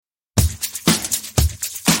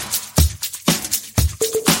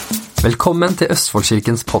Velkommen til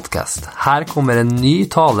Østfoldkirkens podcast. Her kommer en ny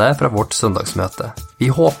tale fra vårt søndagsmøte. Vi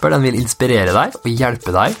håper den vil inspirere deg og hjelpe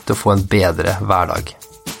deg til å få en bedre hverdag.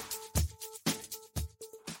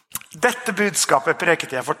 Dette budskapet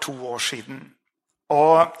preket jeg for 2 år siden,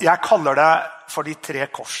 og jeg kaller det for de 3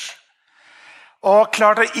 kors. Og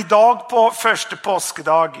klart at i dag på første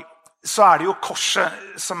påskedag så det jo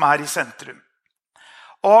korset som i sentrum.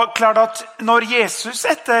 Og klart at når Jesus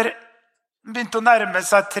begynte å nærme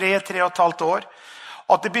seg 3,5 år,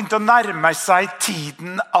 og at det begynte å nærme seg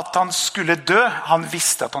tiden at han skulle dø. Han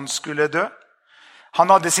visste at han skulle dø. Han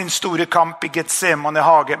hadde sin store kamp i Getsemane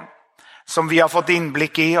hagen, som vi har fått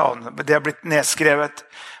innblikk i, og det har blitt nedskrevet,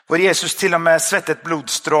 hvor Jesus til og med svettet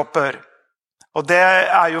blodstråper. Og det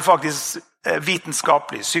jo faktisk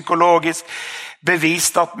vitenskapelig, psykologisk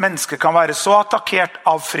bevist at mennesker kan være så attakkert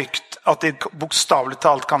av frykt at de bokstavelig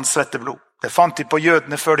talt kan svette blod. Det fant de på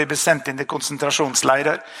jødene før de ble sendt inn i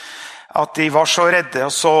konsentrasjonsleirer, at de var så redde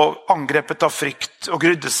og så angrepet av frykt og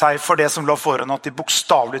grudde seg for det som lå foran, at de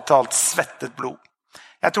bokstavlig talt svettet blod.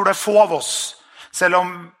 Jeg tror det få av oss, selv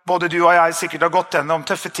om både du og jeg sikkert har gått gjennom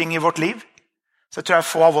tøffe ting i vårt liv, så tror jeg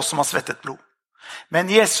få av oss som har svettet blod. Men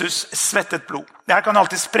Jesus svettet blod. Jeg kan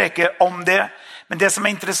alltid spreke om det, men det som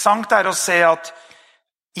interessant å se at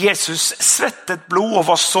Jesus svettet blod og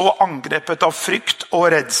var så angrepet av frykt og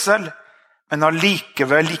redsel, men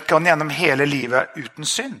allikevel gikk han gjennom hele livet uten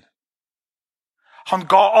synd. Han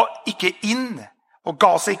ga ikke inn og ga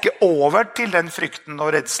seg ikke over til den frykten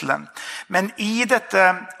og redselen. Men i dette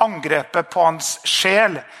angrepet på hans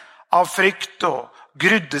sjel av frykt og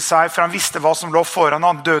grudde seg, for han visste hva som lå foran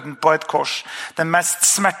han, døden på et kors, den mest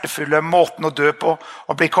smertefulle måten å dø på,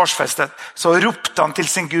 å bli korsfestet, så ropte han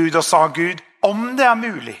til sin Gud og sa, Gud, om det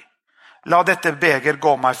mulig, la dette beger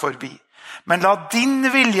gå meg forbi. Men la din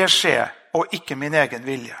vilje skje, og ikke min egen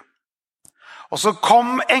vilje. Og så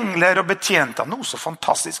kom engler og betjente ham, noe så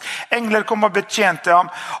fantastisk. Engler kom og betjente ham,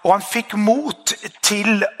 og han fikk mot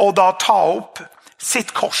til å da ta opp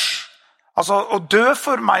sitt kors. Altså å dø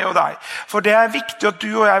for meg og deg. For det viktig at du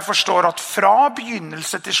og jeg forstår at fra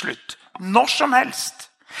begynnelse til slutt, når som helst,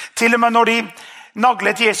 til og med når de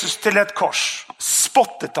naglet Jesus til et kors,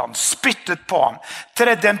 spottet han, spyttet på ham,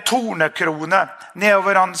 tredde en tornekrone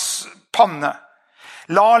nedover hans panne,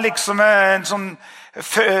 la liksom en sånn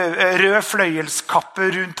rød fløyelskappe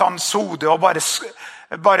rundt hans hode og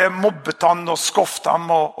bare mobbet han og skoftet ham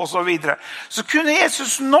og så videre. Så kunne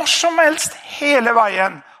Jesus når som helst hele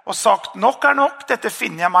veien og sagt, nok nok, dette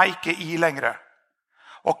finner jeg meg ikke i lenger.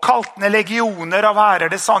 Og kalt ned legioner av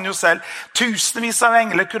herrer, det sa han jo selv. Tusenvis av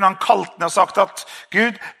engler kunne han kalt ned og sagt at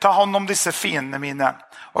Gud, ta hånd om disse fiendene mine.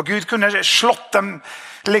 Og Gud kunne slått dem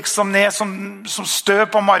liksom ned som støv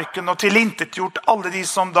på marken og tilintetgjort alle de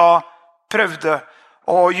som da prøvde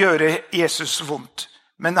å gjøre Jesus vondt.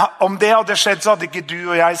 Men om det hadde skjedd, så hadde ikke du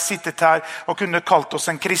og jeg sittet her og kunne kalt oss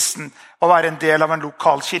en kristen og være en del av en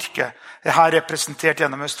lokal kirke, her representert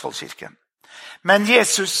gjennom Østfoldkirken. Men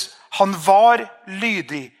Jesus, han var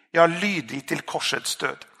lydig, ja lydig til korsets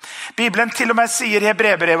død. Bibelen til og med sier i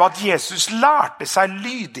Hebreerbrevet at Jesus lærte seg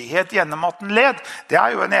lydighet gjennom at han led. Det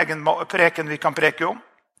jo en egen preken vi kan preke om.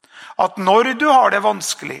 At når du har det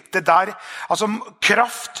vanskelig, det der, altså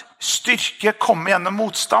kraft, styrke kommer gjennom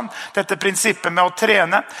motstand. Dette prinsippet med å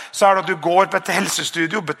trene, så det at du går på et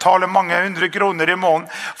helsestudio, betaler mange 100 kroner i måneden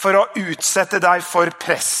for å utsette deg for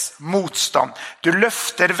press, motstand. Du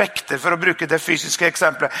løfter vekter, for å bruke det fysiske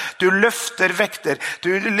eksempelet. Du løfter vekter,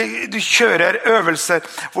 du kjører øvelser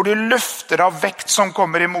hvor du løfter av vekt som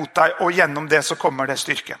kommer imot deg, og gjennom det så kommer det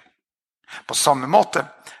styrke. På samme måte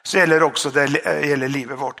så gjelder også det gjelder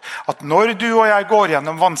livet vårt. At når du og jeg går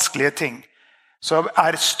gjennom vanskelige ting, så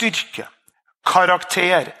styrke,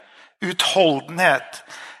 karakter, utholdenhet,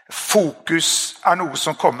 fokus noe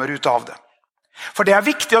som kommer ut av det. For det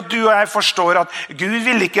viktig at du og jeg forstår at Gud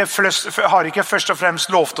har ikke først og fremst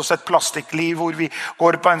lovt oss et plastikkliv hvor vi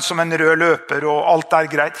går på som en rød løper og alt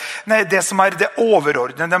greit. Nei, det som det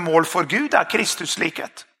overordnede mål for Gud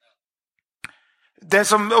Kristuslikhet.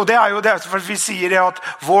 Og det jo det for vi sier at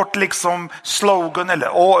vårt liksom slogan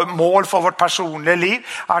eller mål for vårt personlige liv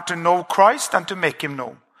to know Christ and to make him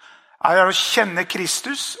known. Å kjenne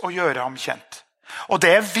Kristus og gjøre ham kjent. Og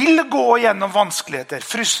det vil gå gjennom vanskeligheter,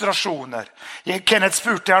 frustrasjoner. Kenneth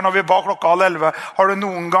spurte her når vi ba 11:30, har du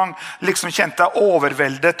noen gang liksom kjent deg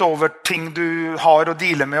overveldet over ting du har å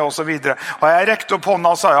deale med og så videre? Og jeg rekte opp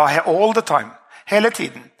hånda og sa ja, all the time, hele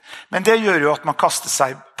tiden. Men det gjør jo at man kaster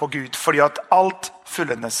seg på Gud, fordi at alt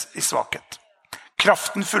fullendes i svakhet.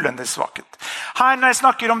 Kraften fullendes i svakhet. Her når jeg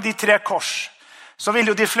snakker om de 3 kors, så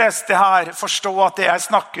vil jo de fleste her forstå at det jeg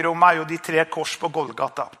snakker om jo de 3 kors på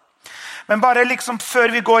Golgata. Men bare liksom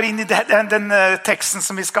før vi går inn i den teksten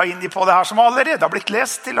som vi skal inn i på det her, som allerede har blitt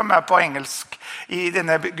lest til og med på engelsk i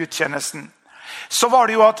denne gudstjenesten, så var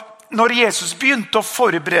det jo at når Jesus begynte å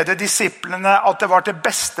forberede disiplene at det var det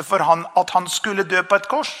beste for han at han skulle dø på et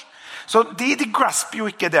kors, så de grasp jo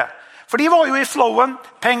ikke det. For de var jo i flowen,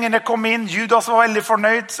 pengene kom inn, Judas var veldig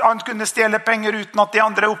fornøyd, han kunne stjele penger uten at de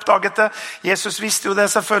andre oppdaget det. Jesus visste jo det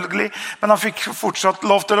selvfølgelig, men han fikk fortsatt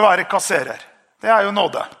lov til å være kasserer. Det er jo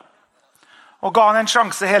nåde. Og ga han en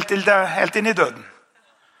sjanse helt inn i døden.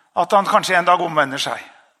 At han kanskje en dag omvender seg.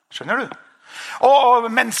 Skjønner du?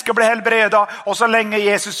 Og mennesker ble helbredet, og så lenge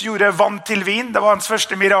Jesus gjorde vann til vin, det var hans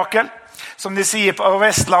første mirakel, som de sier på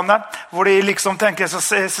Vestlandet, hvor de liksom tenker, så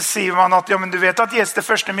sier man at, ja, men du vet at det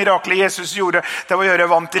første mirakelet Jesus gjorde, det var å gjøre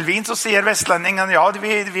vann til vin, så sier vestlendingen, ja,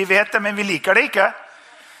 vi vet det, men vi liker det ikke.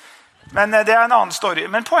 Men det er en annen story.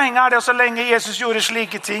 Men poenget er det at så lenge Jesus gjorde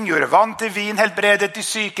slike ting, gjorde vann til vin, helbredet de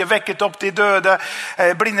syke, vekket opp de døde,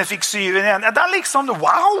 blinde fikk syven igjen. Det er liksom,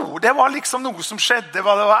 wow, det var liksom noe som skjedde, det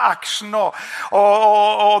var action,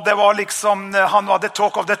 og det var liksom, han var the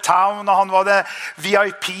talk of the town, og han var det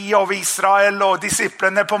VIP av Israel, og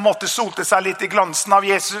disiplene på en måte solte seg litt i glansen av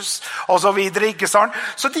Jesus, og så videre, ikke sant?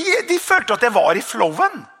 Så de følte at det var i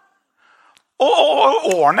flowen. Og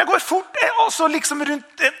årene går fort, og så liksom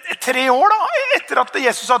rundt 3 år da, etter at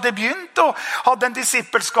Jesus hadde begynt, og hadde en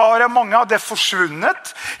disippelskare, mange hadde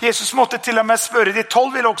forsvunnet. Jesus måtte til og med spørre de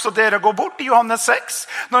 12, vil også dere gå bort, i Johannes 6,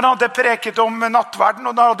 når han hadde preket om nattverden,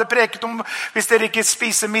 og når han hadde preket om, hvis dere ikke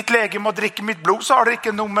spiser mitt legeme og drikker mitt blod, så har dere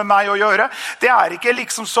ikke noe med meg å gjøre. Det er ikke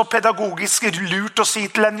liksom så pedagogisk lurt å si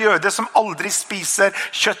til en jøde som aldri spiser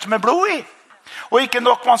kjøtt med blod i. Og ikke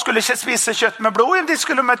nok man skulle ikke spise kjøtt med blod, de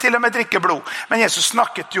skulle til og med drikke blod. Men Jesus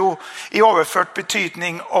snakket jo i overført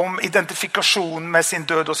betydning om identifikasjon med sin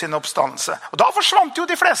død og sin oppstandelse. Og da forsvant jo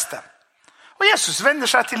de fleste. Og Jesus vender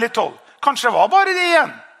seg til de 12. Kanskje var bare de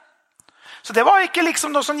igjen. Så det var ikke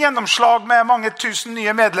liksom noe sånn gjennomslag med mange tusen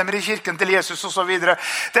nye medlemmer i kirken til Jesus og så videre.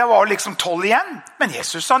 Det var liksom 12 igjen. Men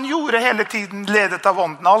Jesus han gjorde hele tiden ledet av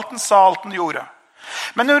ånden. Alt han sa, alt han gjorde.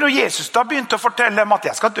 Men når Jesus da begynte å fortelle dem at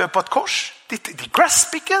jeg skal dø på et kors, de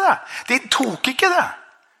grasp ikke det. De tok ikke det.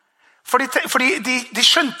 Fordi de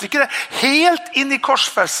skjønte ikke det. Helt inn i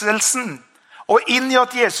korsfestelsen og inn i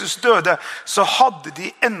at Jesus døde, så hadde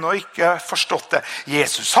de ennå ikke forstått det.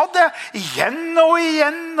 Jesus hadde igjen og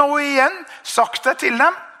igjen og igjen sagt det til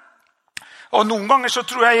dem. Og noen ganger så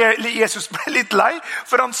tror jeg Jesus ble litt lei,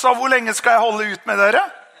 for han sa, hvor lenge skal jeg holde ut med dere?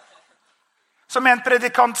 Som en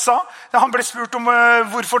predikant sa, da han ble spurt om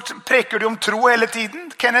hvorfor preker du om tro hele tiden.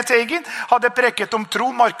 Kenneth Hagin hadde preket om tro,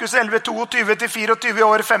 Markus 11, 22-24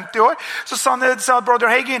 år, 50 år. Så sa brother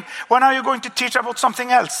Hagin, when are you going to teach about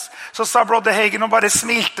something else? Så sa brother Hagin og bare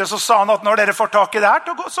smilte, så sa han at når dere får tak i det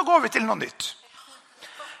her, så går vi til noe nytt.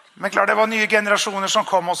 Men klart, det var nye generasjoner som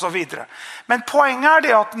kom og så videre. Men poenget er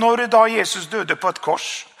det at når da Jesus døde på et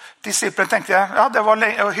kors, disiplene tenkte, ja, det var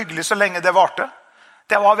hyggelig så lenge det varte.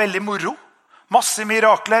 Det var veldig moro. Masse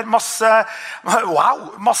mirakler,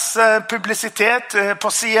 masse publisitet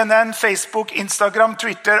på CNN, Facebook, Instagram,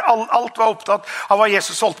 Twitter. Alt var opptatt av hva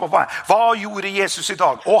Jesus holdt på med. Hva gjorde Jesus i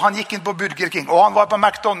dag? Og han gikk inn på Burger King, og han var på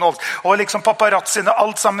McDonald's, og liksom paparazziene,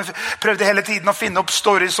 alt sammen prøvde hele tiden å finne opp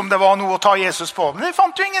stories som det var noe å ta Jesus på. Men de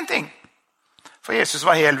fant jo ingenting. For Jesus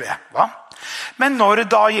var hel ved, va? Men når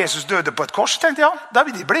da Jesus døde på et kors, tenkte jeg,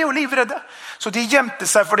 de ble jo livredde. Så de gjemte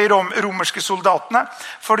seg for de romerske soldatene,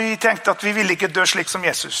 for de tenkte at vi ville ikke dø slik som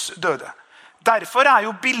Jesus døde. Derfor er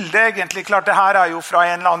jo bildet egentlig klart, det her er jo fra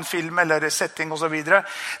en eller annen film eller setting og så videre.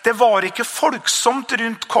 Det var ikke folksomt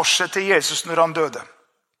rundt korset til Jesus når han døde.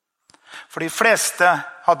 For de fleste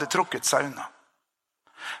hadde trukket seg unna.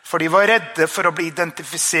 For de var redde for å bli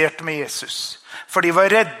identifisert med Jesus. For de var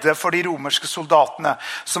redde for de romerske soldatene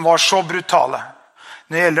som var så brutale.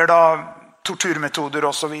 Når det gjelder da torturmetoder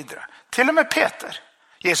og så videre. Til og med Peter.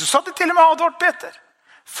 Jesus hadde til og med advart Peter.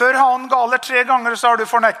 Før han galer 3 ganger så har du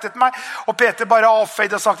fornektet meg. Og Peter bare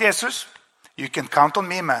avfeide og sagt, Jesus, you can count on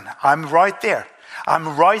me, man. I'm right there.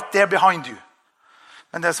 I'm right there behind you.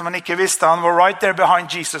 Men det som han ikke visste, han var right there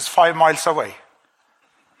behind Jesus, 5 miles away.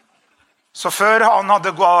 Så før han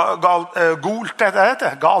hadde galgil,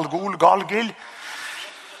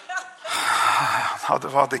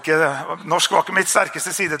 hadde ikke, norsk var ikke mitt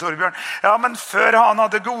sterkeste side, Torbjørn. Ja, men før han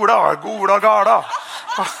hadde gala.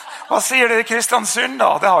 Hva sier dere i Kristiansund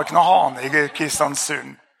da? Det har ikke noe hane i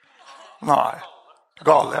Kristiansund. Nei,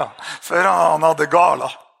 gale, ja. Før han hadde gale.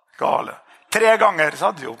 3 ganger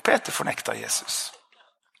så hadde jo Peter fornektet Jesus.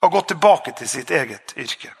 Og gått tilbake til sitt eget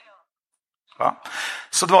yrke. Ja.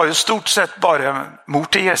 Så det var jo stort sett bare mor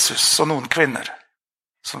til Jesus og noen kvinner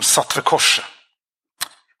som satt ved korset.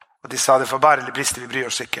 Og de sa, det forbarlig briste, vi bryr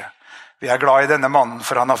oss ikke. Vi glad i denne mannen,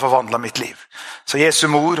 for han har forvandlet mitt liv. Så Jesu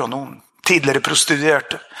mor og noen tidligere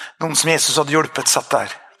prostituerte, noen som Jesus hadde hjulpet, satt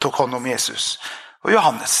der, tok hånd om Jesus. Og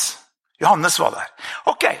Johannes var der.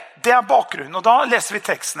 Ok, det bakgrunnen, og da leser vi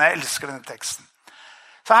teksten. Jeg elsker denne teksten.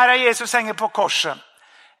 Så her Jesus henger på korset.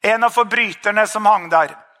 En av forbryterne som hang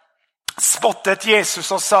der, spottet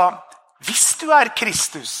Jesus og sa, hvis du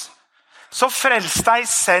Kristus, så frels deg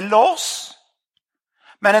selv og oss.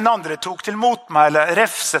 Men en andre tok til motmæle,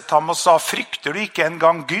 refset ham og sa, frykter du ikke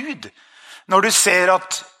engang Gud, når du ser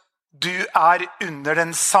at du under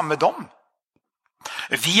den samme dom?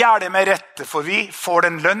 Vi det med rette, for vi får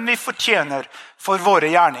den lønn vi fortjener for våre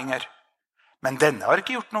gjerninger. Men denne har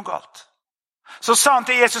ikke gjort noe galt. Så sa han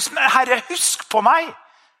til Jesus, men Herre, husk på meg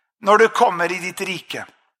når du kommer i ditt rike.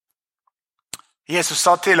 Jesus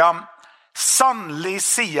sa til ham, sannelig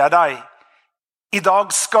sier jeg deg, i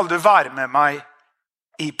dag skal du være med meg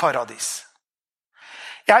i paradis.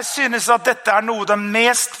 Jeg synes at dette noe av den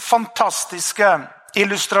mest fantastiske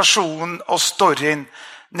illustrasjonen og storyen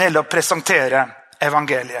når å presentere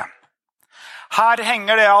evangeliet. Her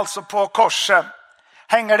henger det altså på korset,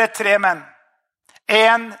 henger det 3 menn.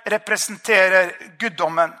 En representerer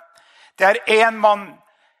guddommen. Det en mann,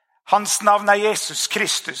 hans navn Jesus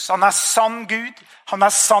Kristus. Han sann Gud,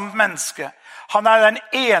 han sann menneske. Han den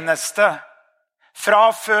eneste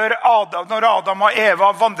fra før Adam, når Adam og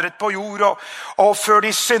Eva vandret på jord, og før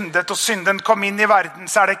de syndet, og synden kom inn i verden,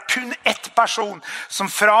 så det kun ett person som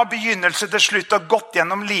fra begynnelse til slutt har gått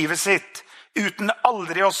gjennom livet sitt, uten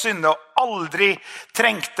aldri å synde, og aldri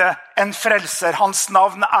trengte en frelser. Hans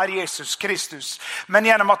navn Jesus Kristus. Men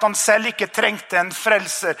gjennom at han selv ikke trengte en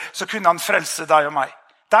frelser, så kunne han frelse deg og meg.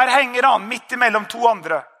 Der henger han midt imellom 2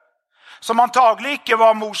 andre, som antagelig ikke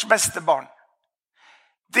var mors beste barn.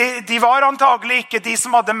 De var antagelig ikke de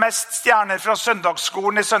som hadde mest stjerner fra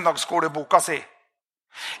søndagsskolen i søndagsskoleboka si.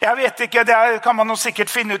 Jeg vet ikke, det kan man jo sikkert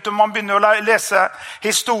finne ut om man begynner å lese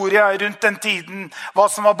historier rundt den tiden, hva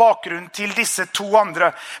som var bakgrunnen til disse 2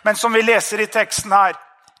 andre. Men som vi leser i teksten her,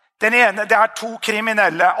 den ene, det 2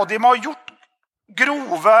 kriminelle, og de må ha gjort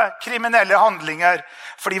grove kriminelle handlinger,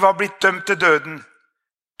 for de var blitt dømt til døden.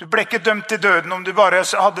 Du ble ikke dømt til døden om du bare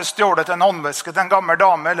hadde stjålet en håndveske til en gammel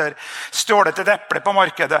dame, eller stjålet et eple på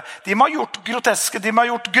markedet. De må ha gjort groteske, de må ha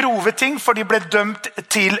gjort grove ting, for de ble dømt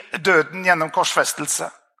til døden gjennom korsfestelse.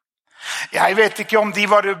 Jeg vet ikke om de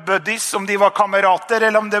var buddies, om de var kamerater,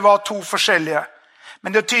 eller om det var 2 forskjellige.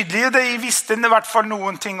 Men det tydelige, de visste i hvert fall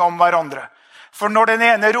noen ting om hverandre. For når den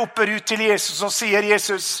ene roper ut til Jesus og sier,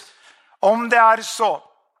 Jesus, om det så,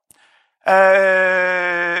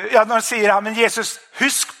 når han sier han, men Jesus,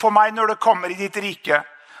 husk på meg når du kommer i ditt rike.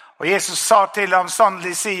 Og Jesus sa til ham,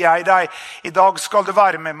 sannelig sier jeg deg, i dag skal du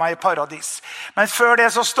være med meg i paradis. Men før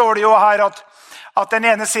det så står det jo her at den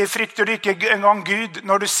ene sier, frykter du ikke engang Gud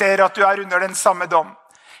når du ser at du under den samme dom.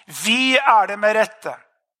 Vi det med rette,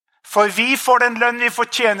 for vi får den lønn vi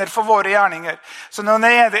fortjener for våre gjerninger. Så når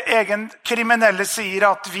den egen kriminelle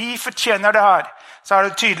sier at vi fortjener det her, så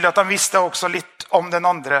det tydelig at han visste også litt om den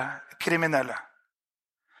andre kriminelle.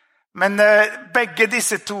 Men begge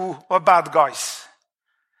disse 2 var bad guys.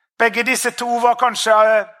 Begge disse 2 var kanskje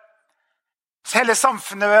hele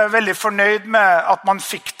samfunnet veldig fornøyd med at man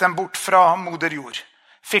fikk dem bort fra moder jord.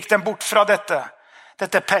 Fikk dem bort fra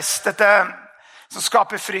dette pest, dette som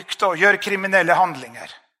skaper frykt og gjør kriminelle handlinger.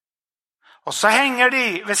 Og så henger de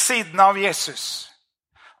ved siden av Jesus.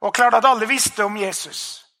 Og klart at alle visste om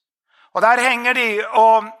Jesus. Og der henger de,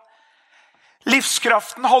 og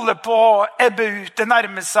livskraften holder på å ebbe ut, det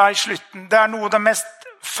nærmer seg slutten. Det noe av den mest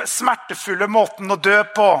smertefulle måten å dø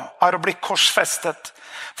på, å bli korsfestet.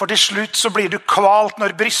 For til slutt så blir du kvalt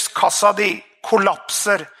når brystkassa di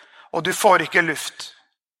kollapser, og du får ikke luft.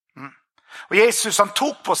 Og Jesus, han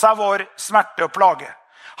tok på seg vår smerte og plage.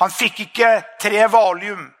 Han fikk ikke 3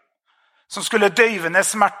 valium som skulle døyve ned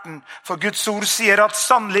smerten, for Guds ord sier at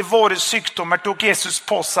sannelig våre sykdommer tok Jesus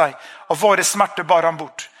på seg, og våre smerter bar han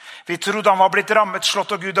bort. Vi trodde han var blitt rammet,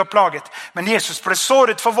 slått av Gud og plaget. Men Jesus ble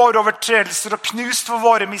såret for våre overtredelser og knust for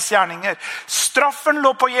våre misgjerninger. Straffen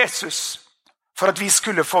lå på Jesus for at vi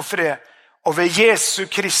skulle få fred. Og ved Jesu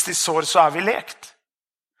Kristi sår så vi lekt.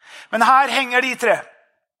 Men her henger de 3.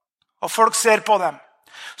 Og folk ser på dem.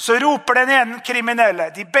 Så roper den ene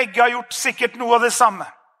kriminelle. De begge har gjort sikkert noe av det samme.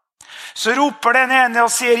 Så roper den ene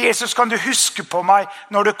og sier, Jesus, kan du huske på meg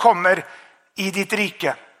når du kommer i ditt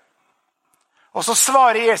rike? Og så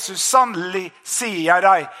svarer Jesus, sannelig sier jeg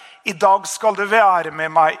deg, i dag skal du være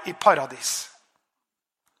med meg i paradis.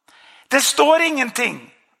 Det står ingenting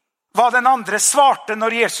hva den andre svarte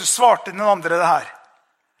når Jesus svarte den andre det her.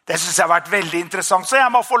 Det synes jeg har vært veldig interessant, så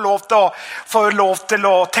jeg må få lov til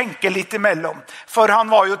å tenke litt imellom. For han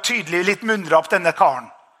var jo tydelig litt mundrapp, denne karen.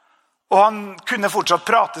 Og han kunne fortsatt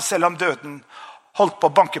prate selv om døden holdt på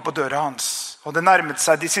å banke på døra hans. Og det nærmet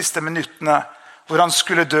seg de siste minuttene hvor han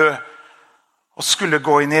skulle dø og skulle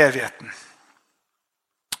gå inn i evigheten.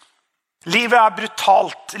 Livet er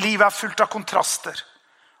brutalt, livet er fullt av kontraster.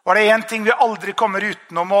 Og det er en ting vi aldri kommer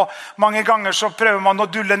utenom, og mange ganger så prøver man å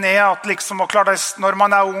dulle ned at liksom, når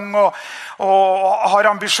man er ung og har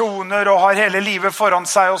ambisjoner og har hele livet foran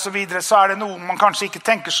seg og så videre, så er det noe man kanskje ikke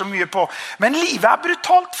tenker så mye på. Men livet er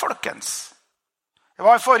brutalt, folkens.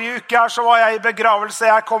 I forrige uke her så var jeg i begravelse.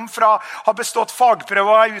 Jeg kom fra, har bestått fagprøve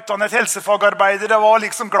og er utdannet helsefagarbeider. Jeg var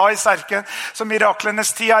liksom glad i serken, så miraklenes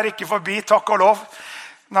tid er ikke forbi, takk og lov.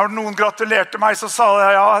 Når noen gratulerte meg, så sa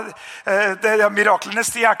jeg,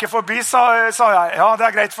 miraklenes tid er ikke forbi, sa jeg. Ja, det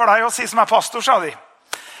er greit for deg å si som er pastor, sa de.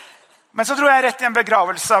 Men så dro jeg rett i en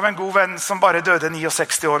begravelse av en god venn som bare døde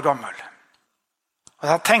 69 år gammel. Og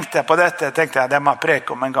da tenkte jeg på dette, det må jeg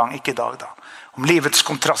preke om en gang, ikke i dag da. Om livets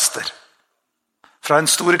kontraster. Fra en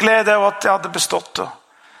stor glede og at jeg hadde bestått,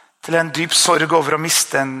 til en dyp sorg over å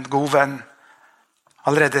miste en god venn,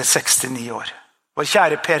 allerede 69 år. Vår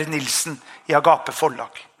kjære Per Nilsen i Agape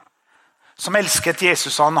forlag, som elsket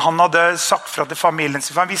Jesus. Han hadde sagt fra til familien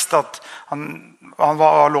sin, for han visste at han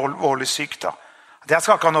var alvorlig syk da. Jeg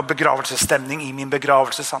skal ikke ha noe begravelsesstemning i min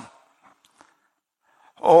begravelse, sa han.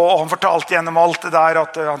 Og han fortalte gjennom alt det der,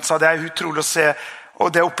 at han sa det er utrolig å se,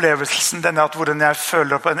 og det er opplevelsen, denne at hvordan jeg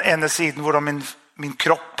føler på den ene siden, hvordan min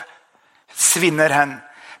kropp svinner hen,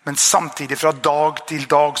 men samtidig fra dag til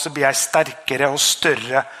dag så blir jeg sterkere og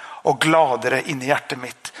større og gladere inn i hjertet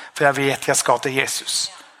mitt, for jeg vet jeg skal til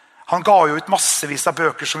Jesus. Han ga jo ut massevis av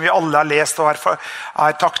bøker som vi alle har lest og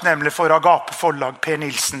er takknemlige for Agape forlag, Per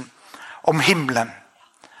Nilsen, om himmelen,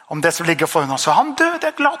 om det som ligger foran oss. Så han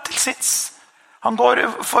døde glad til sinns. Han går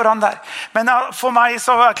foran der. Men for meg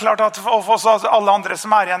så var det klart at for alle andre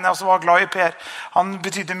som er igjen, og som var glad i Per, han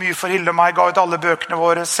betydde mye for Hilde og meg, ga ut alle bøkene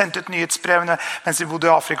våre, sendte ut nyhetsbrevene mens vi bodde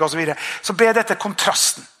i Afrika og så videre. Så ble dette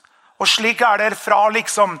kontrasten. Og slik er det fra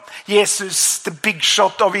liksom Jesus, the big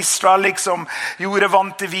shot of Israel, liksom gjorde vann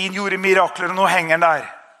til vin, gjorde mirakler, og nå henger han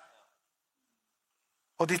der.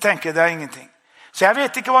 Og de tenker det er ingenting. Så jeg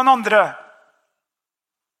vet ikke hva den andre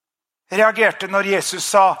reagerte når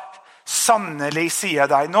Jesus sa, sannelig sier jeg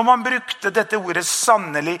deg. Når man brukte dette ordet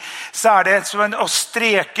sannelig, så er det som å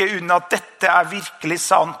streke under at dette er virkelig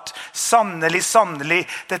sant. Sannelig, sannelig.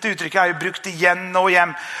 Dette uttrykket er jo brukt igjen og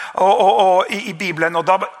igjen i Bibelen, og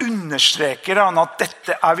da understreker han at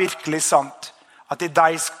dette er virkelig sant. At i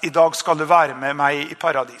dag skal du være med meg i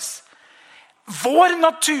paradis. Vår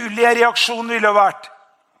naturlige reaksjon ville vært,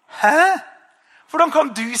 hæ? Hvordan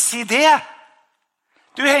kan du si det?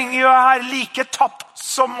 Du henger jo her like tapt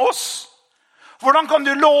som oss. Hvordan kan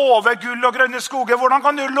du love gull og grønne skoger? Hvordan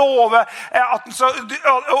kan du love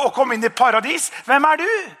å komme inn i paradis? Hvem er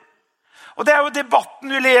du? Og det er jo debatten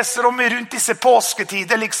du leser om rundt disse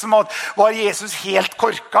påsketider, liksom at var Jesus helt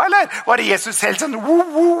korka, eller var Jesus helt sånn,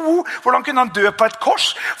 hvordan kunne han dø på et kors?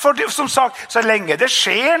 For som sagt, så lenge det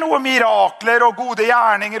skjer noe mirakler og gode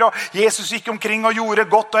gjerninger, og Jesus gikk omkring og gjorde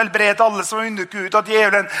godt og helbredet alle som var underkuet av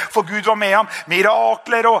djevelen, for Gud var med ham,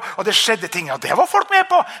 mirakler, og det skjedde ting, og det var folk med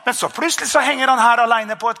på, men så plutselig så henger han her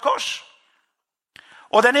alene på et kors.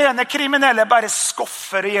 Og den ene kriminelle bare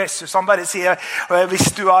skoffer Jesus. Han bare sier, hvis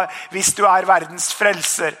du er verdens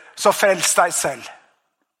frelser, så frels deg selv.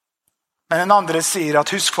 Men den andre sier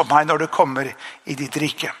at husk på meg når du kommer i ditt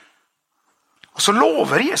rike. Og så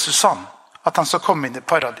lover Jesus han at han skal komme inn i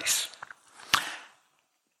paradis.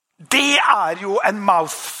 Det er jo en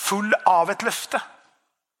mouthful av et løfte.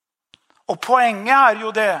 Og poenget er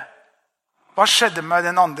jo det. Hva skjedde med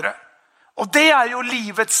den andre? Og det er jo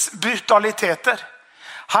livets brutaliteter.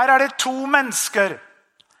 Her er det to mennesker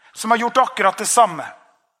som har gjort akkurat det samme.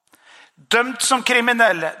 Dømt som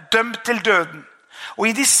kriminelle, dømt til døden. Og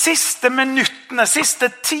i de siste minuttene, siste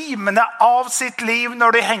timene av sitt liv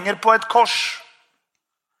når de henger på et kors,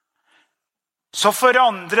 så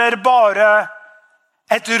forandrer bare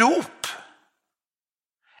et rop,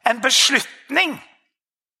 en beslutning,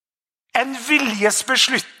 en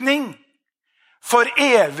viljesbeslutning for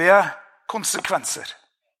evige konsekvenser.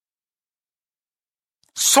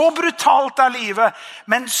 Så brutalt er livet,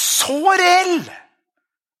 men så reell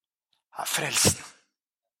er frelsen.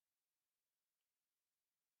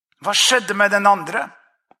 Hva skjedde med den andre?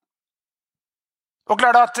 Og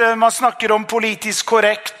klart at man snakker om politisk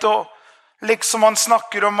korrekt, og liksom man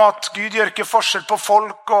snakker om at Gud gjør ikke forskjell på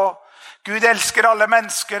folk, og Gud elsker alle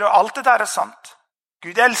mennesker, og alt det der er sant.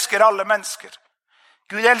 Gud elsker alle mennesker.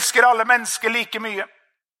 Gud elsker alle mennesker like mye.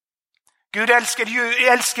 Gud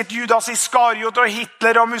elsket Judas Iskariot og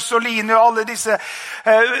Hitler og Mussolini og alle disse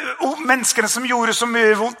menneskene som gjorde så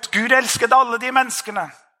mye vondt. Gud elsket alle de menneskene.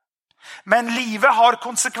 Men livet har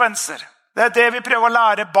konsekvenser. Det er det vi prøver å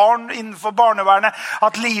lære barn innenfor barnevernet,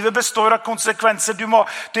 at livet består av konsekvenser.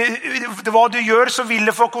 Hva du gjør, så vil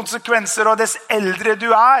det få konsekvenser, og dess eldre du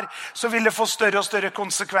er, så vil det få større og større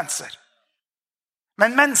konsekvenser.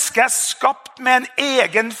 Men mennesket er skapt med en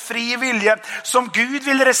egen fri vilje, som Gud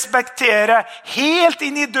vil respektere helt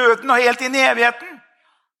inn i døden og helt inn i evigheten.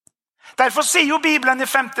 Derfor sier jo Bibelen i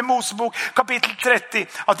 5. Mosebok, kapittel 30,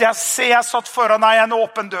 at jeg satt foran deg en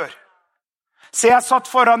åpen dør. Se, jeg satt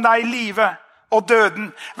foran deg livet og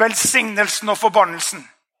døden, velsignelsen og forbannelsen.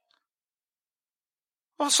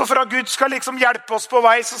 Og så for at Gud skal liksom hjelpe oss på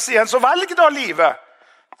vei, så sier han, så velg da livet.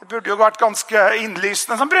 Det burde jo vært ganske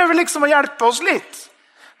innlysende. Så han prøver liksom å hjelpe oss litt.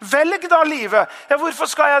 Velg da livet. Ja, hvorfor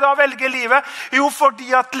skal jeg da velge livet? Jo, fordi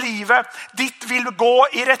at livet ditt vil gå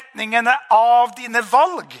i retningene av dine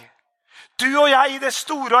valg. Du og jeg i det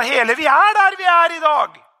store og hele, vi er der vi er i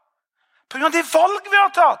dag. På grunn av de valg vi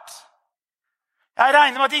har tatt. Jeg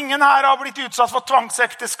regner med at ingen her har blitt utsatt for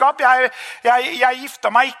tvangsekteskap. Jeg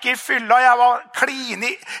gifta meg ikke i fylla.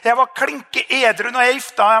 Jeg var klinke edru når jeg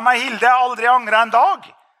gifta meg, Hilde. Jeg har aldri angret en dag.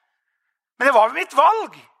 Men det var mitt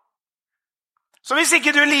valg. Så hvis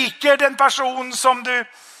ikke du liker den personen som du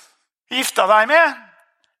gifta deg med,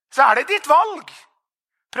 så er det ditt valg.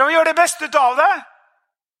 Prøv å gjøre det beste ut av det.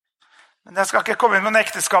 Men jeg skal ikke komme inn med en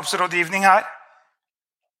ekteskapsrådgivning her.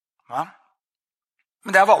 Ja.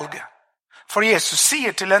 Men det er valget. For Jesus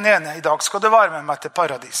sier til den ene, i dag skal du være med meg til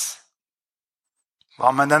paradis. Hva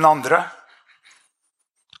med den andre?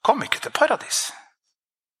 Kom ikke til paradis.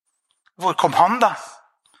 Hvor kom han da?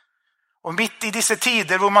 Og midt i disse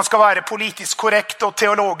tider hvor man skal være politisk korrekt og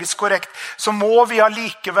teologisk korrekt, så må vi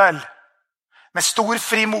allikevel med stor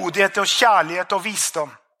frimodighet og kjærlighet og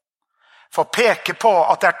visdom få peke på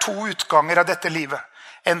at det er 2 utganger av dette livet.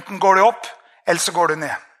 Enten går du opp, eller så går du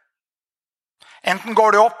ned. Enten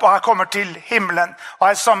går du opp og her kommer til himmelen og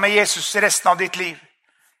er sammen med Jesus i resten av ditt liv.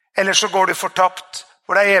 Eller så går du fortapt,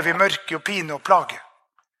 hvor det er evig mørke og pine og plage.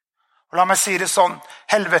 Og la meg si det sånn,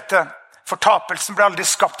 helvete, fortapelsen ble aldri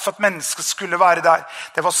skapt for at mennesket skulle være der.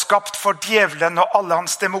 Det var skapt for djevelen og alle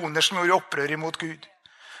hans demoner som gjorde opprør imot Gud.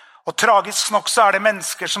 Og tragisk nok så er det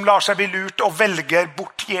mennesker som lar seg bli lurt og velger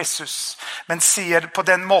bort Jesus, men sier på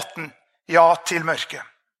den måten ja til mørket.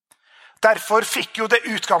 Derfor fikk jo det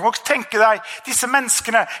utgang. Og tenke deg, disse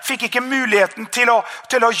menneskene fikk ikke muligheten til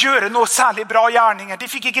å gjøre noe særlig bra gjerninger. De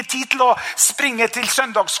fikk ikke tid til å springe til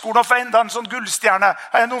søndagsskolen og få enda en sånn gullstjerne.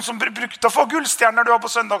 Er det noen som brukte å få gullstjerner du var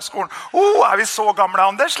på søndagsskolen? Er vi så gamle,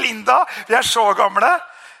 Anders? Linda, vi er så gamle.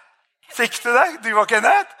 Fikk du det? Du var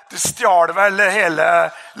Kenneth? Du stjal vel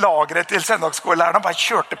hele lagret til søndagsskolelærerne og bare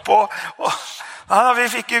kjørte på. Vi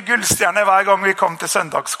fikk jo gullstjerner hver gang vi kom til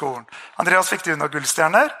søndagsskolen. Andreas, fikk du noen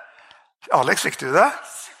gullstjerner? Alex, fikk du det?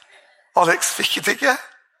 Alex fikk det ikke?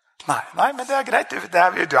 Nei, men det er greit.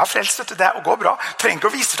 Du er frelst, det går bra. Trenger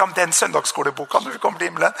ikke å vise frem den søndagsskoleboka når vi kommer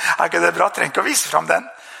til himmelen. Er ikke det bra? Trenger ikke å vise frem den.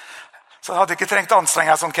 Så hadde ikke trengt å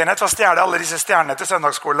anstrenge deg sånn, Kenneth, for å stjele alle disse stjernene til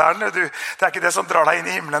søndagsskolelærerne. Det er ikke det som drar deg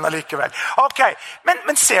inn i himmelen allikevel. Ok,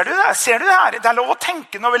 men ser du det? Ser du det her? Det er lov å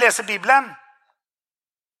tenke når vi leser Bibelen.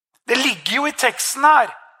 Det ligger jo i teksten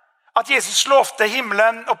her. At Jesus lovte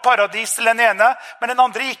himmelen og paradis til den ene, men den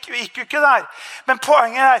andre gikk jo ikke der. Men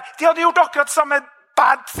poenget er, de hadde gjort akkurat samme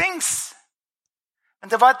bad things.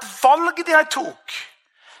 Men det var et valg de tok.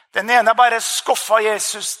 Den ene bare skoffa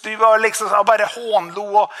Jesus, de var liksom bare hånlo,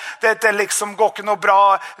 og det liksom går ikke noe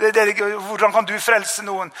bra. Hvordan kan du frelse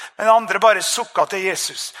noen? Men den andre bare sukka til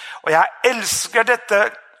Jesus. Og jeg elsker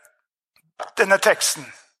denne teksten.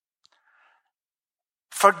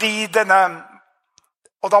 Fordi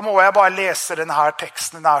og da må jeg bare lese denne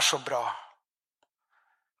teksten, den er så bra.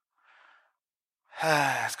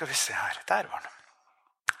 Skal vi se her, der var den.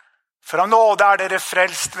 For av nåde er dere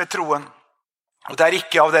frelst ved troen, og det er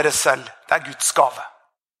ikke av dere selv, det er Guds gave.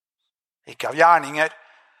 Ikke av gjerninger,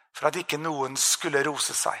 for at ikke noen skulle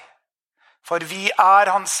rose seg. For vi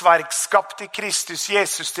er hans verk, skapt i Kristus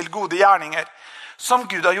Jesus til gode gjerninger, som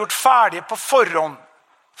Gud har gjort ferdige på forhånd,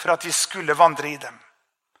 for at vi skulle vandre i dem.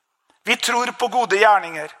 Vi tror på gode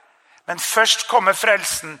gjerninger, men først kommer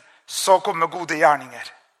frelsen, så kommer gode gjerninger.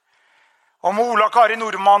 Om Ola, Kari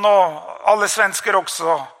Nordmann og alle svensker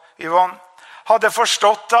også, Yvonne, hadde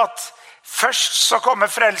forstått at først så kommer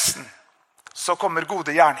frelsen, så kommer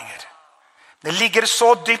gode gjerninger. Det ligger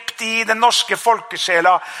så dypt i den norske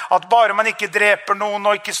folkesjela at bare man ikke dreper noen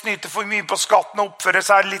og ikke snyter for mye på skatten og oppfører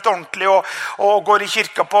seg litt ordentlig og går i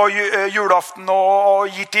kirka på julaften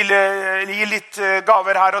og gir litt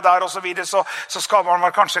gaver her og der og så videre, så skal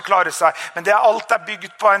man kanskje klare seg. Men alt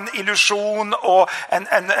bygget på en illusjon og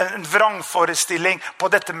en vrangforestilling på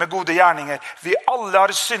dette med gode gjerninger. Vi alle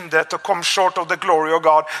har syndet og come short of the glory of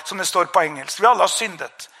God, som det står på engelsk. Vi alle har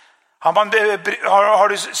syndet. Har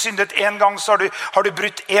du syndet en gang, så har du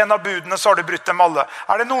brutt en av budene, så har du brutt dem alle.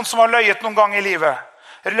 Det noen som har løyet noen gang i livet?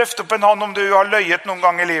 Løft opp en hånd om du har løyet noen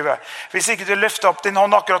gang i livet. Hvis ikke du løfter opp din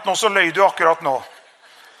hånd akkurat nå, så løy du akkurat nå.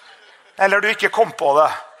 Eller du ikke kom på det.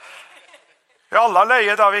 Vi alle har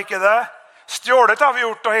løyet, har vi ikke det? Stjålet har vi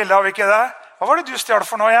gjort, og Hilde har vi ikke det? Hva var det du stjal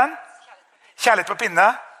for nå igjen? Kjærlighet på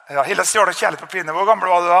pinne? Ja, Hilde stjålet kjærlighet på pinne. Hvor gammel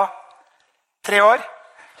var du da? 3 år?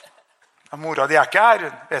 Mora di ikke her.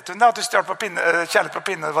 Vet hun at du stjal kjærlighet på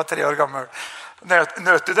pinne? Du var 3 år gammel.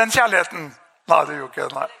 Nøt du den kjærligheten? Nei, du gjorde ikke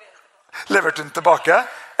det. Nei. Leverte hun tilbake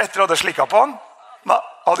etter å hadde slikket på den? Nei,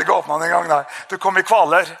 hadde ikke åpnet den en gang. Nei. Du kom i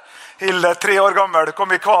kvaler. Hilde, 3 år gammel, du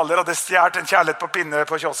kom i kvaler og hadde stjert en kjærlighet på pinne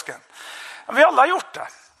på kiosken. Vi alle har gjort det.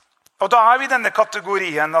 Og da vi i denne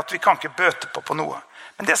kategorien at vi kan ikke bøte på noe.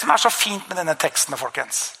 Men det som så fint med denne teksten,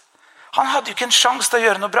 folkens, han hadde jo ikke en sjans til å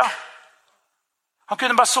gjøre noe bra. Han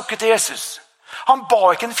kunne bare sukke til Jesus. Han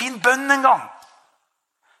ba ikke en fin bønn en gang.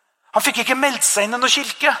 Han fikk ikke meldt seg inn i noen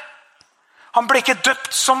kirke. Han ble ikke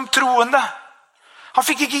døpt som troende. Han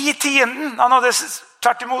fikk ikke gitt tienden. Han hadde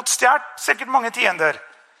tvert imot stjert sikkert mange tiender.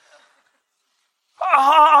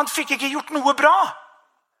 Han fikk ikke gjort noe bra.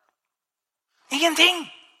 Ingenting.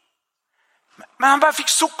 Men han bare fikk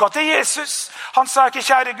sukka til Jesus. Han sa ikke,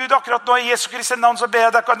 kjære Gud, akkurat nå i Jesu Kristi navn så ber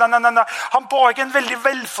jeg deg. Nei. Han ba ikke en veldig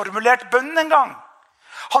velformulert bønn en gang.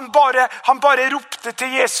 Han bare ropte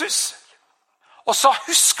til Jesus og sa,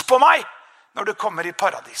 husk på meg når du kommer i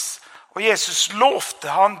paradis. Og Jesus lovte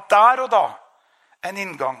han der og da en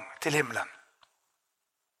inngang til himmelen.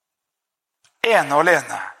 Ene og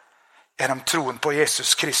alene gjennom troen på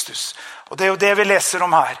Jesus Kristus. Og det jo det vi leser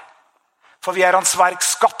om her. For vi hans verk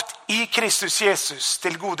skapt i Kristus Jesus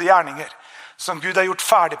til gode gjerninger, som Gud har gjort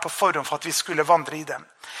ferdig på forhånd for at vi skulle vandre i dem.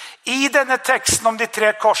 I denne teksten om de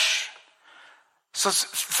 3 kors,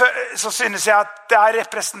 så synes jeg at det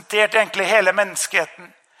representert egentlig hele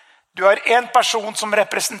menneskeheten. Du har en person som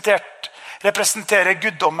representerer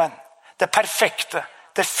guddommen, det perfekte,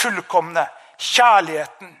 det fullkomne,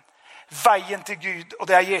 kjærligheten, veien til Gud, og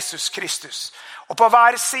det Jesus Kristus. Og på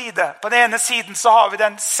hver side, på den ene siden så har vi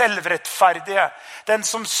den selvrettferdige, den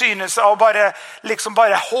som synes å bare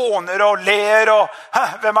håner og ler, og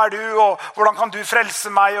hvem du, og hvordan kan du frelse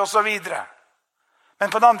meg, og så videre. Men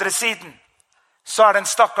på den andre siden, så det en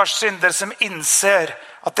stakkars synder som innser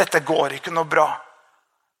at dette går ikke noe bra.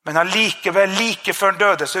 Men allikevel, like før han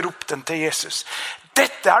døde, så ropte han til Jesus.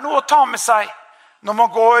 Dette noe å ta med seg når man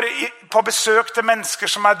går på besøk til mennesker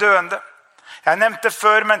som døende. Jeg nevnte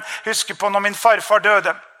før, men husker på når min farfar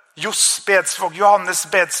døde. Bedsvaag, Johannes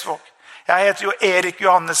Bedsvaag. Jeg heter jo Erik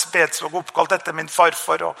Johannes Bedsvaag, oppkalt etter min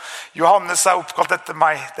farfar, og Johannes oppkalt etter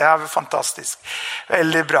meg. Det vel fantastisk.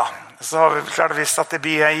 Veldig bra. Så har vi klart visst at det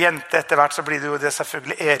blir en jente etter hvert, så blir det jo det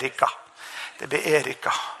selvfølgelig Erika. Det blir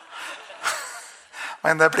Erika.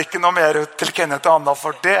 Men det blir ikke noe mer til Kenneth og Anna,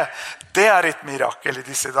 for det et mirakel i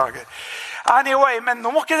disse dager. Anyway, men nå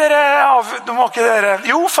må ikke dere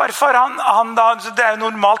jo, farfar, han da, det jo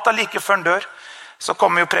normalt da like før han dør. Så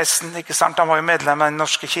kommer jo presten, ikke sant? Han var jo medlem av den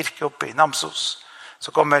norske kirke oppe i Namsos.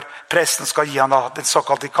 Så kommer presten, skal gi han da, den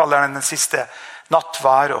såkalte, de kaller den siste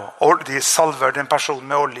nattvær, og de salver den personen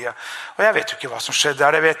med olje. Og jeg vet jo ikke hva som skjedde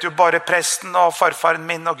der, det vet jo bare presten og farfaren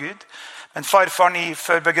min og Gud. Men farfaren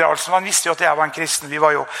før begravelsen, han visste jo at jeg var en kristen. Vi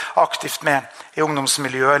var jo aktivt med i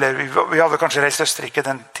ungdomsmiljøet, eller vi hadde kanskje reist Østerrike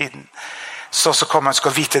den tiden. Så kom han,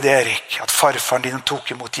 skal vite det, Erik, at farfaren din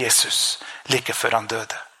tok imot Jesus like før han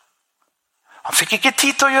døde. Han fikk ikke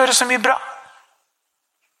tid til å gjøre så mye bra.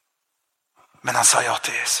 Men han sa ja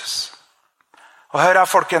til Jesus. Og hør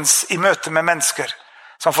folkens, i møte med mennesker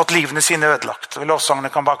som har fått livene sine ødelagt, og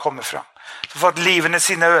lovsangene kan bare komme fram, som har fått livene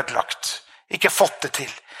sine ødelagt, ikke fått det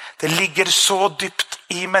til. Det ligger så dypt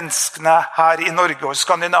i menneskene her i Norge og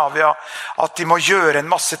Skandinavia at de må gjøre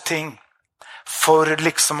en masse ting for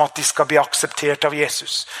liksom at de skal bli akseptert av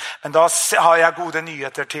Jesus. Men da har jeg gode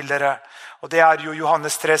nyheter til dere. Og det jo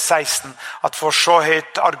Johannes 3,16, at for så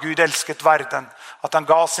høyt har Gud elsket verden, at han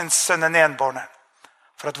ga sin sønn en enbårne,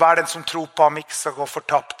 for at hver den som tror på ham ikke skal gå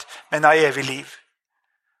fortapt, men ha evig liv.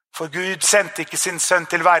 For Gud sendte ikke sin sønn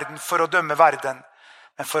til verden for å dømme verden,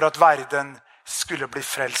 men for at verden skulle bli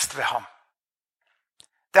frelst ved ham.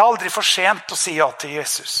 Det aldri for sent å si ja til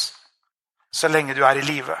Jesus. så lenge du i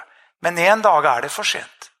livet. Men en dag det for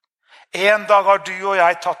sent. En dag har du og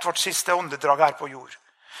jeg tatt vårt siste åndedrag her på jord.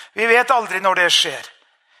 Vi vet aldri når det skjer.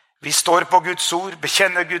 Vi står på Guds ord,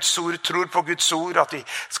 bekjenner Guds ord, tror på Guds ord, at vi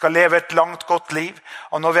skal leve et langt, godt liv.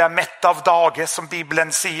 Og når vi mett av dage, som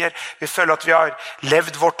Bibelen sier, vi føler at vi har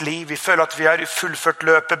levd vårt liv, vi føler at vi har fullført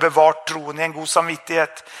løpet, bevart troen i en god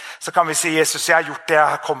samvittighet, så kan vi si, Jesus, jeg har gjort det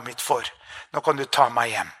jeg har kommet for. Nå kan du ta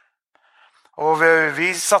meg hjem. Og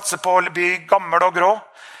vi satser på å bli gammel og grå,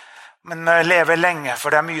 men leve lenge,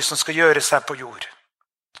 for det mye som skal gjøres her på jord.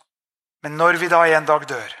 Men når vi da en dag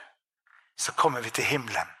dør, så kommer vi til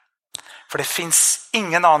himmelen. For det finns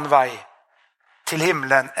ingen annen vei til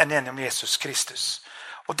himmelen enn gjennom Jesus Kristus.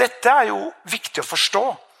 Og dette jo viktig å forstå.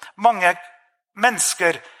 Mange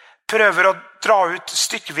mennesker prøver å dra ut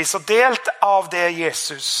stykkevis og delt av det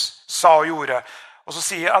Jesus sa og gjorde. Og så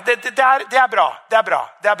sier at det bra, det bra,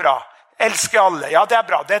 det bra. Elske alle, ja det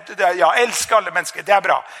bra. Ja, elske alle mennesker, det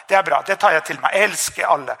bra, det tar jeg til meg. Elske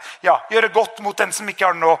alle. Ja, gjøre godt mot den som ikke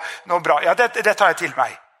har noe bra. Ja, det tar jeg til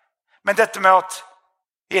meg. Men dette med at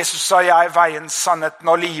Jesus sa, jeg veien, sannheten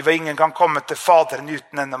og livet, ingen kan komme til Faderen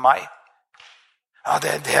uten enn meg. Ja,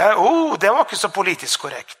 det var ikke så politisk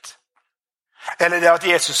korrekt. Eller det at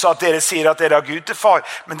Jesus sa at dere sier at dere har Gud til far,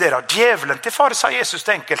 men dere har djevelen til far, sa Jesus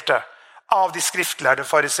til enkelte av de skriftlærde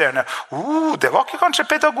fariserene. Det var ikke kanskje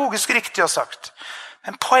pedagogisk riktig å sagt.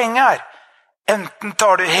 Men poenget enten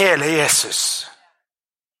tar du hele Jesus,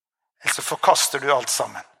 eller så forkaster du alt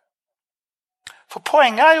sammen. For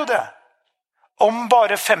poenget jo det. Om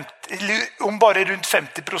bare rundt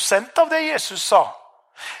 50% av det Jesus sa.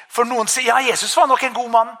 For noen sier, ja, Jesus var nok en god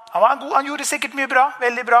mann. Han gjorde sikkert mye bra,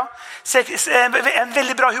 veldig bra. En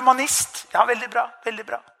veldig bra humanist. Ja, veldig bra, veldig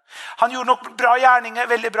bra. Han gjorde nok bra gjerninger,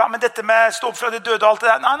 veldig bra. Men dette med stå opp fra de døde og alt det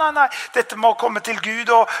der, nei. Dette må komme til Gud,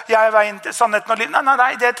 og jeg veien til sannheten og liv. Nei,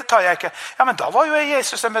 dette tar jeg ikke. Ja, men da var jo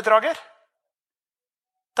Jesus en bedrager.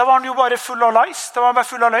 Da var han jo bare full av lies. Da var han bare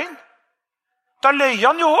full av løgn. Da løy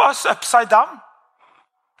han jo oss upside down.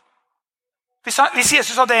 Hvis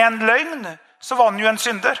Jesus hadde en løgn, så var han jo en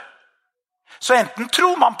synder. Så enten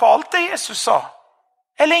tror man på alt det Jesus sa,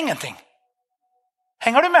 eller ingenting.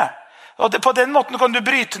 Henger du med? Og på den måten kan du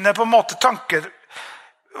bryte ned på en måte tanker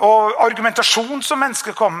og argumentasjon som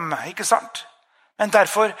mennesker kommer med, ikke sant? Men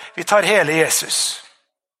derfor, vi tar hele Jesus.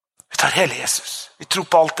 Vi tar hele Jesus. Vi tror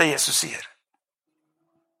på alt det Jesus sier.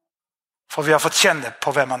 For vi har fått kjenne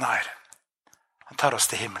på hvem han Han tar oss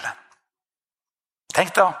til himmelen.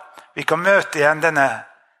 Tenk da, vi kan møte igjen denne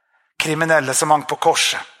kriminelle som hang på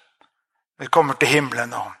korset. Vi kommer til himmelen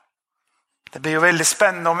nå. Det blir jo veldig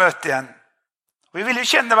spennende å møte igjen. Vi vil jo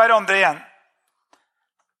kjenne hverandre igjen.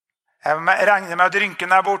 Jeg regner med at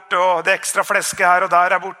rynken borte, og det ekstra flesket her og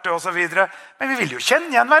der borte, og så videre. Men vi vil jo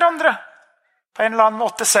kjenne igjen hverandre. På en eller annen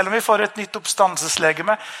måte, selv om vi får et nytt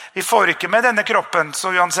oppstandelseslegeme. Vi får ikke med denne kroppen,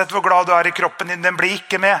 så uansett hvor glad du i kroppen din, den blir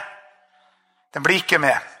ikke med. Den blir ikke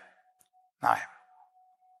med. Nei.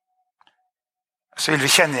 Så vil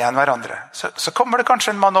vi kjenne igjen hverandre. Så kommer det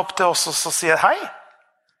kanskje en mann opp til oss og så sier, hei,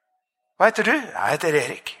 hva heter du? Jeg heter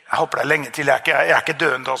Erik. Jeg håper det lenge til, jeg er ikke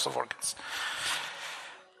døende også, folkens.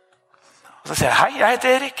 Og så sier jeg, hei, jeg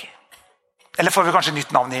heter Erik. Eller får vi kanskje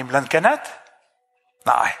nytt navn i himmelen, Kenneth?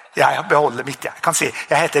 Nei, jeg beholder mitt. Jeg kan si,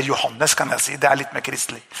 jeg heter Johannes, kan jeg si. Det litt mer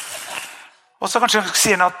kristelig. Og så kanskje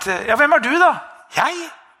sier han at, ja, hvem du da?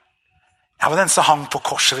 Jeg var den som hang på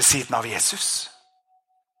korset ved siden av Jesus.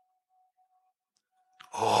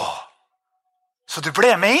 Så du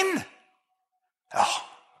ble med inn? Ja.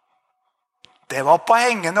 Det var på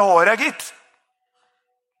hengende håret, gitt.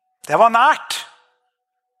 Det var nært.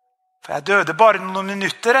 For jeg døde bare noen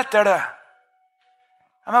minutter etter det.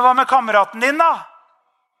 Ja, men hva med kameraten din da?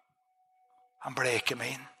 Han ble ikke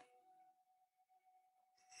med inn.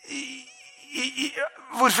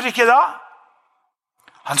 Hvorfor ikke da?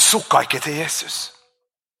 Han sukka ikke til Jesus.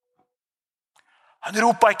 Han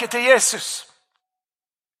ropa ikke til Jesus.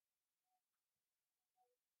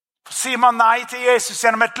 For sier man nei til Jesus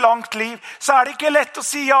gjennom et langt liv, så det ikke lett å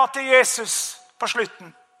si ja til Jesus på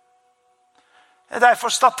slutten. Det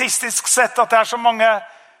derfor statistisk sett at det så mange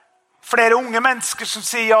flere unge mennesker som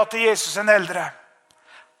sier ja til Jesus enn eldre.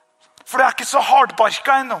 For det ikke så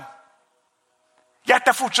hardbarka ennå.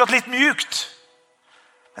 Hjertet fortsatt litt mjukt.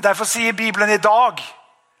 Men derfor sier Bibelen i dag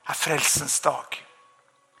frelsens dag.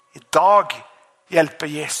 I dag hjelper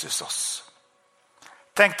Jesus oss.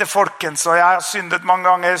 Tenk det, folkens, og jeg har syndet mange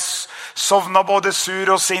ganger, sovnet både sur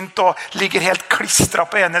og sint og ligger helt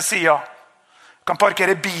klistret på ene siden. Jeg kan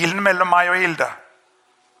parkere bilen mellom meg og Hilde.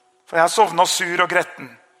 For jeg har sovnet sur og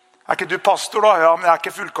gretten. Ikke du pastor da? Ja, men jeg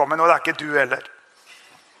ikke fullkommen, og det ikke du heller.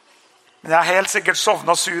 Men jeg har helt sikkert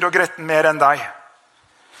sovnet sur og gretten mer enn deg.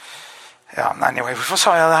 Ja, men anyway, hvorfor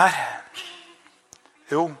sa jeg det her?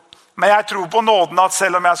 Jo, men jeg tror på nåden at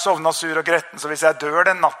selv om jeg sovnet sur og gretten, så hvis jeg dør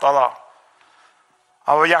den natta da,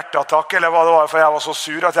 av hjerteattakk eller hva det var, for jeg var så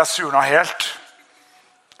sur at jeg surna helt,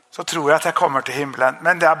 så tror jeg at jeg kommer til himmelen.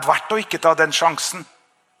 Men det er verdt å ikke ta den sjansen.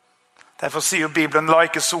 Derfor sier jo Bibelen, la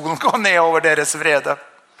ikke solen gå ned over deres vrede,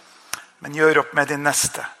 men gjør opp med din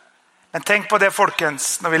neste. Men tenk på det,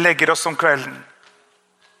 folkens, når vi legger oss om kvelden.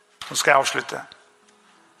 Nå skal jeg avslutte.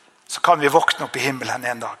 Så kan vi våkne opp i himmelen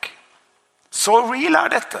en dag. Så real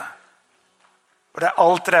er dette. Og det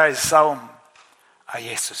alt dreier seg om er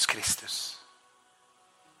Jesus Kristus.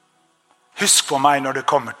 Husk på meg når du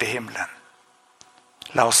kommer til himmelen.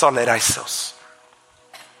 La oss alle reise oss.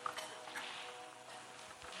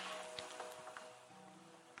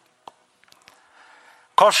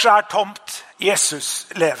 Korset er tomt.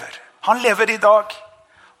 Jesus lever. Han lever i dag.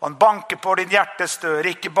 Og han banker på din hjertes dør.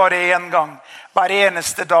 Ikke bare en gang. Hver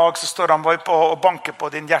eneste dag så står han på og banker på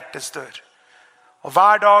din hjertes dør. Og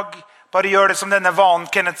hver dag bare gjør det som denne vanen.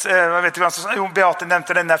 Beate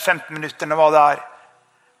nevnte denne 15 minutterne hva det er.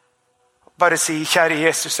 Bare si, kjære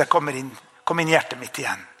Jesus, jeg kommer inn. Kom inn i hjertet mitt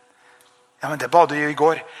igjen. Ja, men det ba du jo i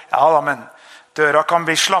går. Ja da, men døra kan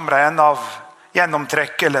bli slamret igjen av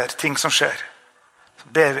gjennomtrekk eller ting som skjer.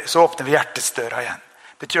 Så åpner vi hjertets døra igjen.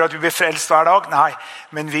 Betyr det at vi blir frelst hver dag? Nei,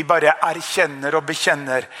 men vi bare erkjenner og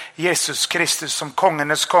bekjenner Jesus Kristus som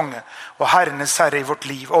kongenes konge og herrenes herre i vårt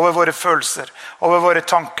liv, over våre følelser, over våre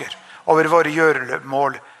tanker, over våre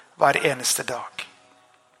gjøremål hver eneste dag.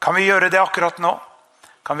 Kan vi gjøre det akkurat nå?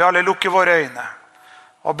 Kan vi alle lukke våre øyne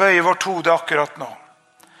og bøye vårt hode akkurat nå?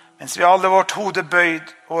 Mens vi alle vårt hode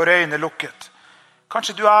bøyd og våre øyne lukket.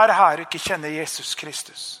 Kanskje du er her og ikke kjenner Jesus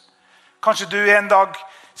Kristus. Kanskje du en dag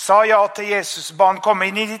sa ja til Jesus, ba han komme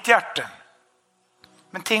inn i ditt hjerte.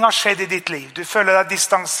 Men ting har skjedd i ditt liv. Du føler deg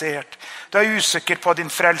distansert. Du er usikker på din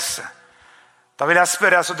frelse. Da vil jeg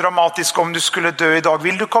spørre deg så dramatisk om du skulle dø i dag.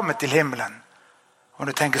 Vil du komme til himmelen? Og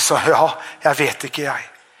du tenker så, ja, jeg vet ikke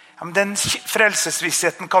jeg. Ja, men den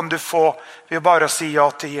frelsesvissheten kan du få ved bare å si ja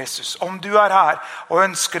til Jesus. Om du er her og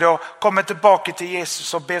ønsker å komme tilbake til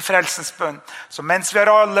Jesus og be frelsens bønn, så mens vi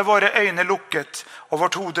har alle våre øyne lukket og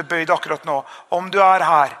vårt hode bøyd akkurat nå, om du er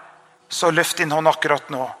her, så løft din hånd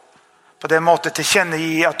akkurat nå. På den måte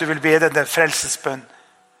tilkjennegi at du vil be denne frelsesbønn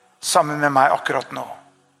sammen med meg akkurat nå.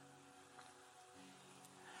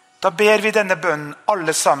 Da ber vi denne bønnen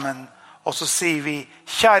alle sammen, og så sier vi,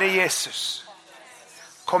 kjære Jesus,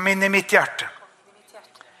 kom inn i mitt hjerte.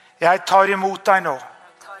 Jeg tar imot deg nå,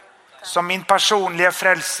 som min personlige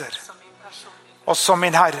frelser, og som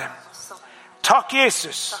min Herre. Takk,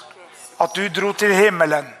 Jesus, at du dro til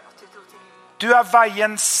himmelen. Du er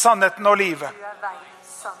veien, sannheten og livet.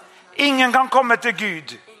 Ingen kan komme til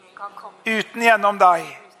Gud uten gjennom deg.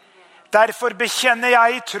 Derfor bekjenner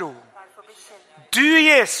jeg i tro. Du,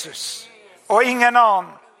 Jesus, og ingen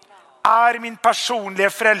annen, er min personlige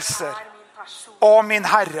frelser og min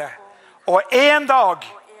Herre. Og en dag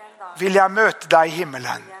vil jeg møte deg i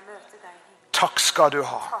himmelen. Takk skal du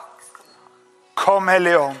ha. Kom,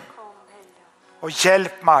 Hellige Ånd, og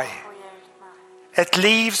hjelp meg. Et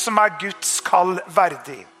liv som er Guds kall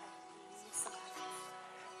verdig.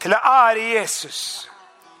 Til å ære Jesus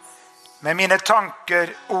med mine tanker,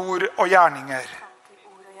 ord og gjerninger.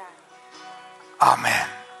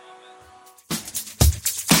 Amen.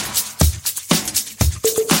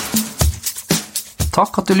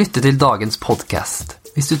 Takk at du lytter til dagens podcast.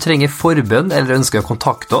 Hvis du trenger forbønn eller ønsker å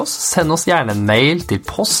kontakte oss, send oss gjerne en mail til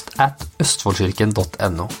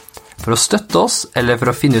post@østfoldkirken.no. For å støtte oss, eller for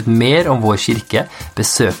å finne ut mer om vår kirke,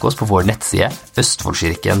 besøk oss på vår nettside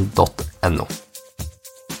østfoldkirken.no.